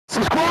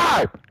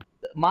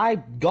my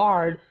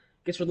guard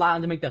gets relied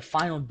on to make the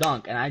final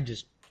dunk, and I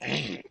just.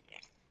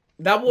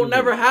 That will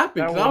never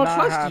happen, That because I will don't not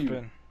trust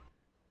happen.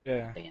 you.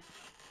 Yeah.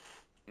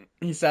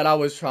 He said I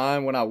was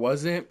trying when I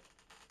wasn't.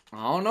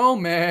 I don't know,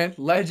 man.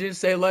 Legends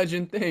say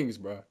legend things,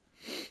 bro.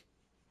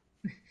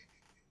 Of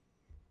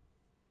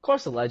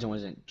course, the legend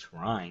wasn't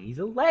trying. He's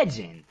a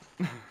legend.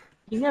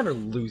 He never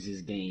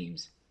loses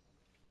games.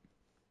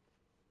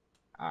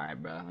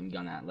 Alright, bro. I'm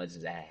going at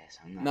Legend's ass.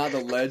 Not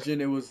the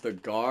legend, it was the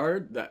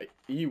guard that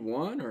he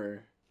won,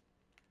 or...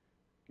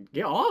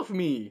 Get off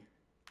me.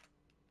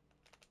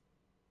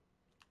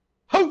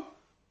 Ho!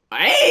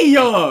 Hey!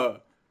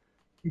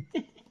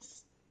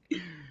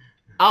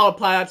 I'll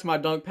apply that to my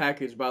dunk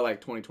package by,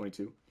 like,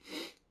 2022.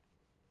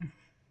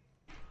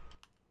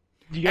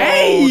 Yo,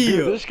 Hey!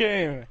 dude, this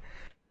game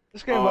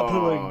about to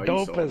look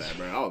dope as that,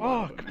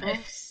 bro. fuck.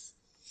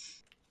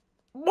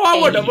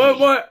 What?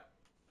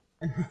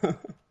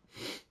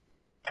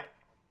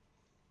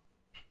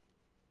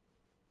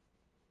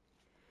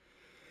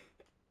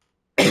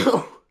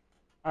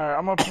 Alright,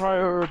 I'm gonna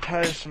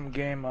prioritize some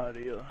game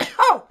audio.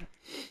 Oh!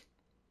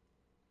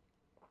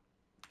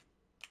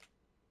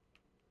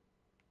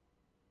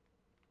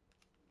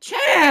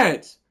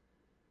 Chance!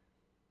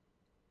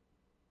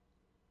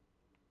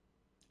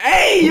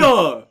 Hey!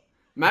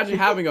 Imagine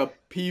having a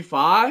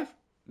P5.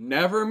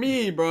 Never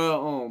me,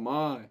 bro. Oh,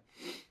 my.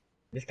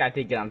 This guy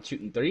thinking I'm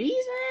shooting threes?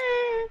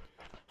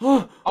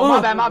 Oh,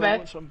 my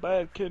bad. Some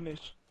bad kidneys.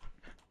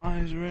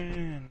 Eyes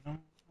red. No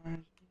eyes.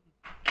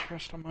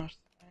 Trust on us.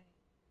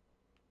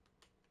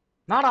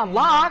 Not on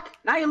lock.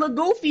 Now you look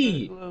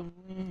goofy.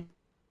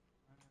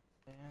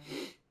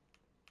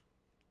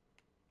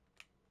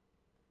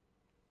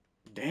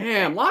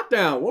 Damn,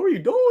 lockdown. What were you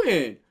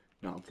doing?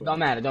 No, Don't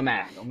matter. Don't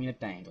mean a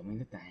thing. Don't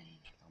mean a thing.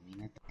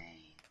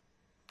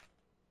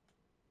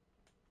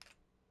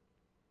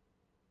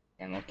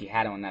 And Loki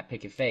had him on that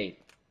pick and fade.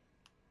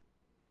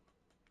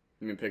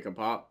 You mean pick and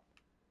pop?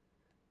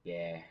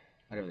 Yeah,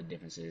 whatever the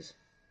difference is.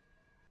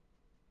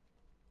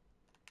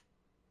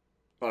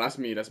 Oh, that's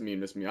me. I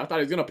thought he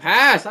was gonna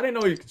pass. I didn't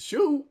know he could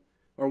shoot.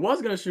 Or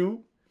was gonna shoot.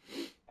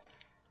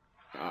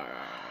 Alright.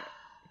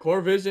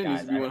 Core vision Guys,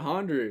 needs to be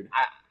 100.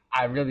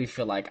 I really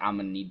feel like I'm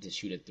gonna need to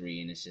shoot a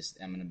three, and it's just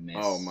I'm gonna miss.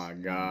 Oh my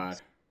god.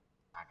 It's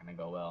not gonna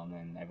go well, and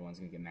then everyone's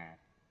gonna get mad.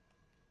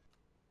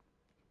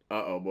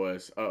 Uh-oh,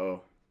 boys.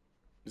 Uh-oh.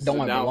 Don't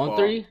want to go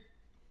 1-3.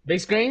 Big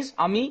screens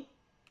on me.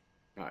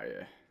 Oh,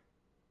 yeah.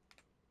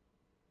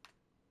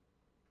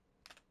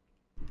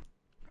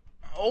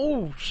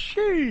 Oh,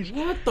 jeez.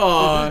 What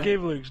the? This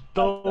game looks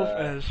dope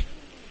as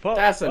fuck.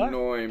 That's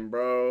annoying,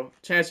 bro.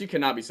 Chance, you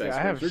cannot be sex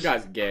Yeah, Your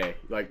guy's gay.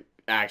 Like,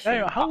 actually.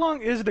 Hey, how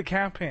long is the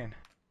campaign?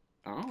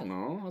 I don't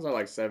know. I was at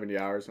like 70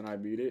 hours when I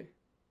beat it.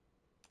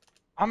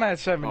 I'm at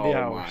 70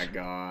 hours. Oh my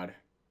god.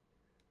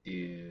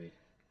 Dude.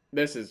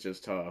 This is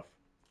just tough.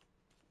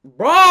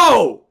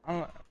 Bro!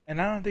 And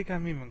I don't think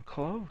I'm even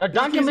close. A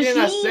dunking He's machine.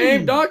 getting that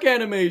same dunk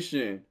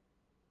animation.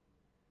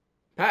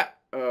 Hey!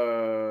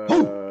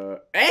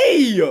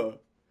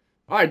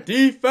 Alright,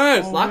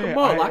 defense. Lock him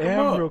up. Lock him I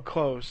am up. real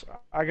close.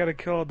 I gotta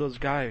kill all those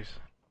guys.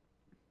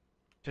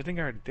 Which I think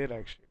I already did,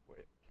 actually.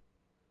 Wait.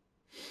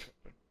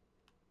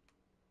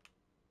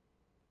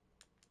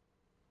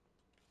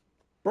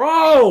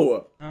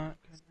 Bro! Not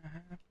gonna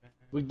happen.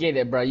 We get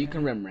it, bro. You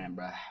can rim,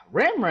 bro.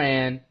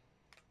 Rim.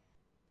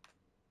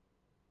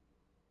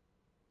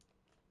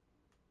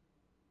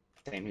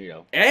 Same here,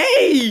 though.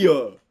 Hey!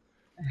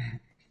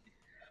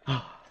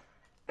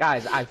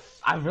 Guys, I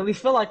really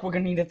feel like we're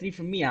gonna need a three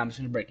from me. I'm just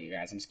gonna break it,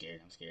 guys. I'm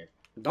scared.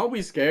 Don't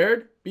be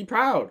scared. Be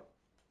proud.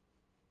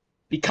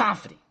 Be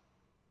confident.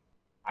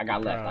 I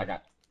got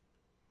left.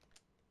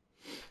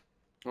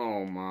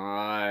 Oh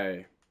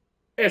my.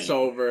 It's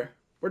over.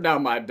 We're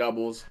down by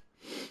doubles.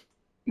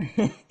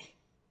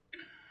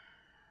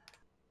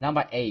 Down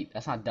by 8.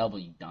 That's not double,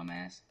 you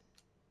dumbass.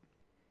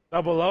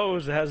 Double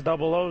O's. It has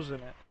double O's in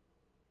it.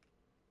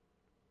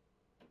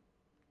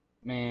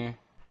 Man.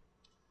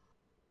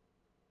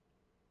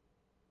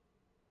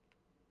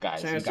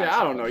 Guys, Chance,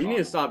 I don't know. You need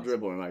to stop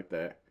dribbling like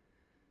that.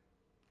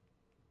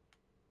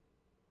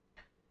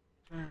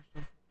 Guys,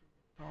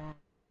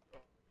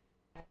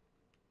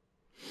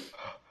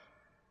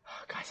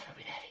 I'll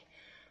be daddy.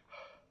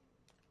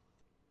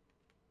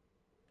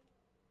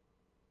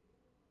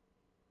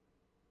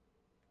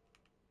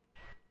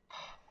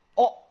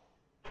 Oh!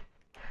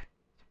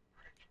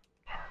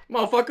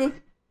 Motherfucker.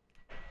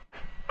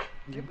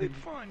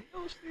 Fun.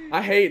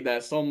 I hate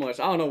that so much.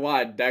 I don't know why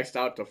I dexed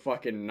out to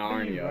fucking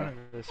Narnia.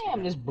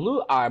 Damn, this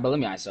blue. Alright, but let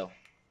me ISO.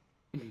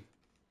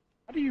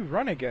 How do you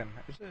run again?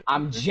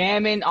 I'm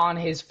jamming on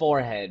his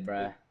forehead,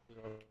 bruh.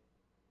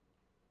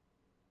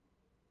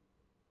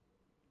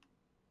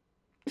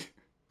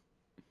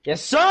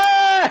 Yes,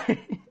 sir!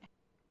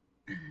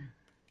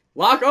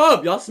 Lock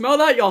up! Y'all smell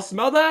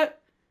that?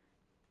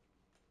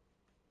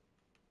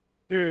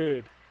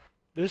 Dude,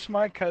 this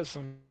mic has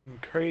some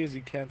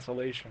crazy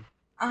cancellation.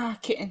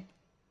 Kitten.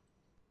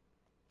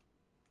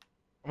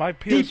 My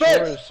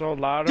PS4 is so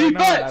loud right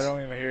now, I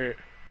don't even hear it.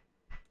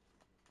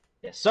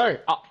 Yes,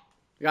 sir. Oh.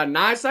 You got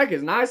 9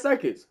 seconds. 9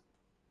 seconds.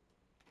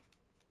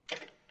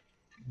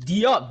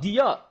 D up, D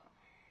up.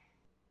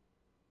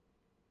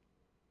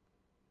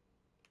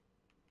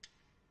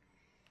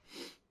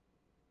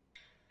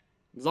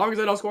 As long as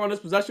they don't score on this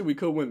possession, we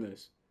could win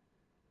this.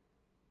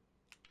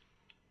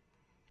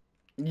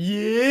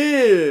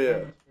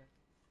 Yeah.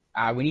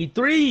 Alright, we need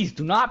threes.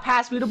 Do not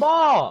pass me the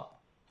ball.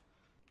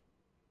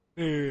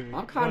 Dude,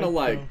 I'm kind of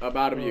like the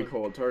about to be a fuck?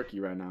 cold turkey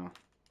right now.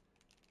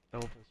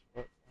 Dope as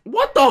fuck.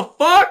 What the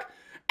fuck?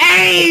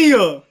 Hey!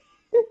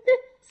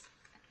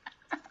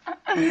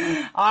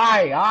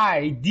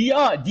 Alright. D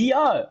up, D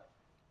up.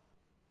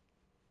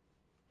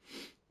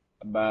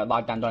 But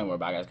lockdown, don't worry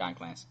about it, guys. Got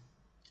clans.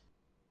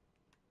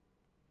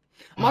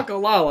 I'm not gonna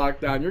lie,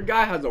 Lockdown. Your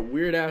guy has a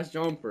weird ass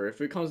jumper. If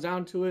it comes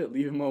down to it,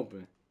 leave him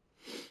open.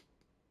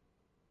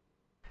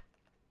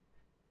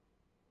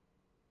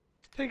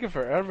 It's taking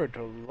forever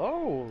to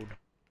load.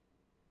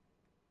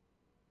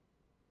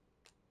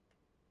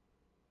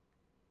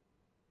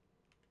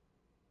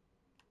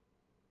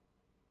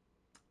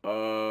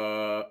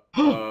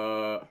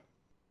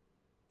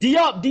 D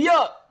up, D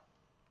up.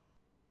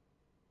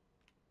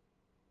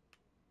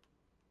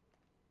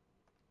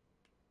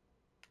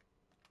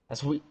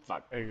 That's sweet.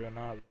 Fuck. There you go,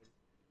 now.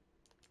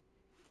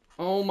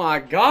 Oh my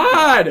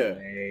god!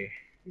 Hey,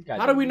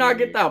 How did we not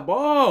get that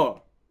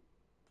ball?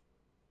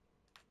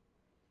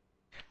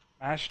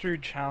 Mastery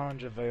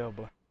challenge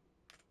available.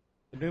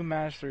 The new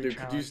mastery Dude, could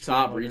challenge you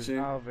stop mode is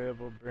reaching? now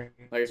available, bringing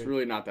Like, it's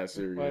really not that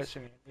serious.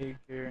 question and unique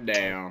gear and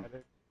Damn.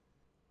 cosmetic.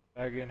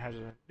 Wagon has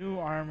a new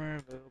armor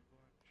available.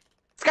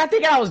 This guy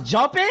thinking I was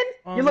jumping? You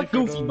Only look for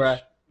goofy, those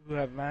bruh. Who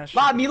have mastered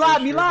Lob the me, first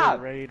lob me, river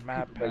lob. raid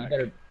map But you pack.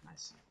 better.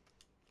 Nice.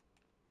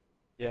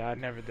 Yeah, I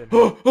never did.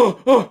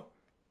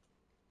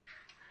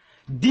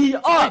 D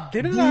up. Wait,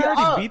 didn't D I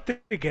already up. beat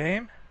the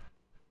game?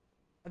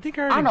 I think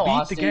I I already know, beat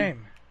Austin. the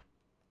game.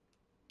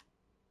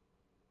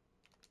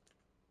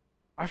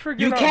 I forget.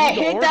 You who can't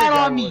the hit order that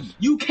guy on me. was.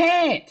 You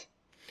can't.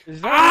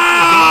 Is that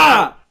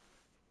Ah!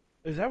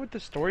 Is that what the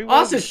story was?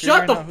 Austin, Is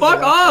shut figuring the out who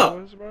fuck last guy up!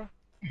 was, bro?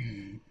 Yeah,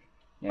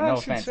 no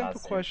Asking offense, simple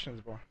Austin.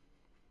 questions, bro.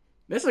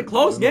 This is a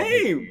close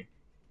game.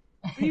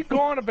 Who you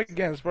going up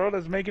against, bro?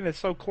 That's making it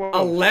so close.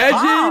 A legend,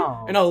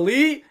 Wow. an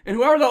elite, and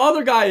whoever the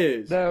other guy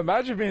is. Now,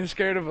 imagine being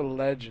scared of a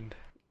legend.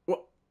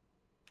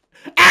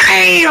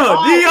 Hey! D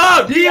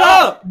up! D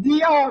up!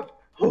 D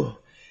up.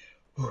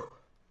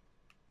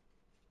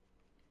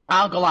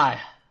 I don't gonna lie.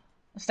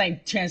 Same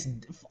chance,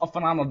 a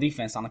phenomenal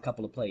defense on a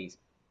couple of plays.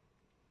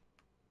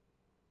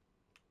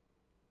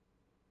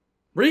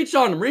 Reach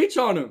on him! Reach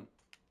on him!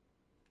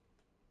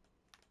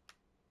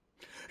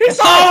 He's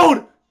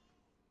sold!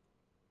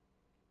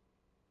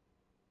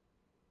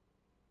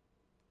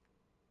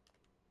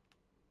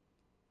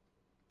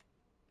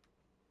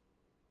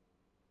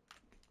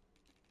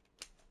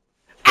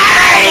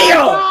 Hey!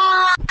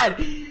 God!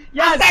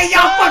 Yes, Say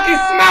y'all fucking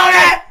smell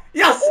that!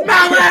 Y'all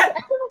smell that!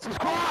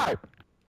 Subscribe!